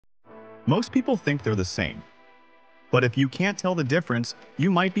Most people think they're the same. But if you can't tell the difference, you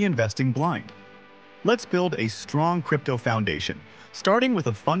might be investing blind. Let's build a strong crypto foundation, starting with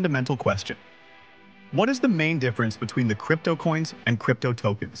a fundamental question. What is the main difference between the crypto coins and crypto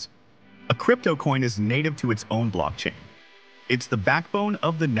tokens? A crypto coin is native to its own blockchain. It's the backbone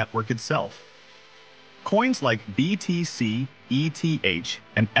of the network itself. Coins like BTC, ETH,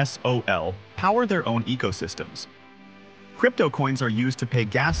 and SOL power their own ecosystems. Crypto coins are used to pay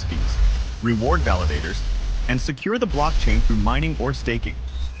gas fees, reward validators, and secure the blockchain through mining or staking.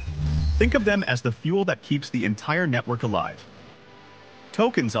 Think of them as the fuel that keeps the entire network alive.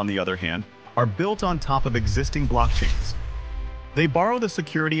 Tokens, on the other hand, are built on top of existing blockchains. They borrow the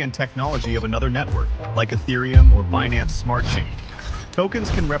security and technology of another network, like Ethereum or Binance Smart Chain. Tokens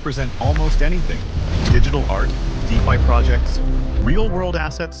can represent almost anything: digital art, DeFi projects, real-world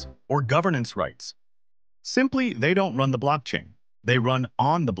assets, or governance rights. Simply, they don't run the blockchain. They run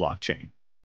on the blockchain.